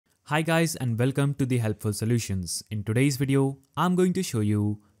Hi guys and welcome to the Helpful Solutions. In today's video, I'm going to show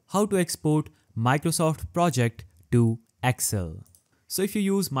you how to export Microsoft project to Excel. So if you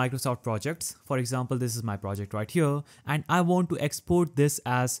use Microsoft projects, for example, this is my project right here, and I want to export this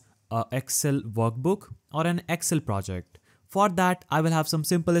as an Excel workbook or an Excel project. For that, I will have some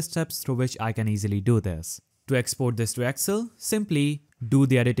simple steps through which I can easily do this. To export this to Excel, simply do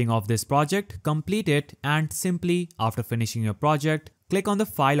the editing of this project, complete it, and simply after finishing your project, click on the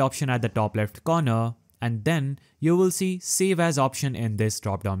file option at the top left corner, and then you will see save as option in this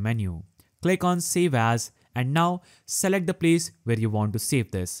drop down menu. Click on save as, and now select the place where you want to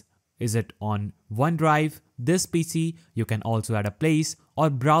save this. Is it on OneDrive, this PC? You can also add a place or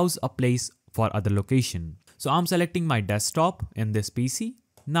browse a place for other location. So I'm selecting my desktop in this PC.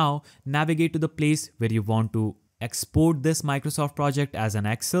 Now navigate to the place where you want to export this Microsoft project as an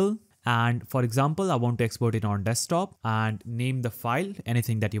Excel. And for example, I want to export it on desktop and name the file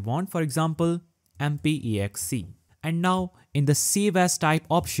anything that you want, for example, mpexe. And now in the save as type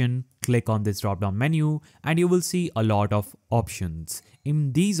option, click on this drop down menu and you will see a lot of options.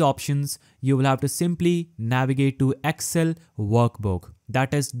 In these options, you will have to simply navigate to Excel workbook,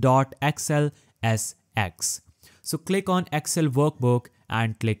 that is .xlsx. So click on Excel workbook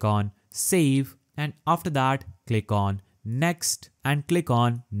and click on save, and after that click on next and click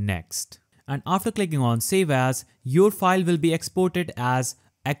on next. And after clicking on save as, your file will be exported as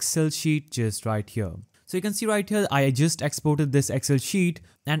Excel sheet just right here. So you can see right here, I just exported this Excel sheet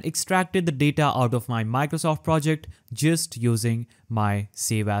and extracted the data out of my Microsoft project just using my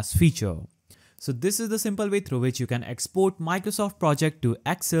save as feature. So this is the simple way through which you can export Microsoft project to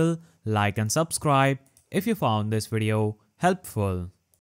Excel. Like and subscribe if you found this video helpful.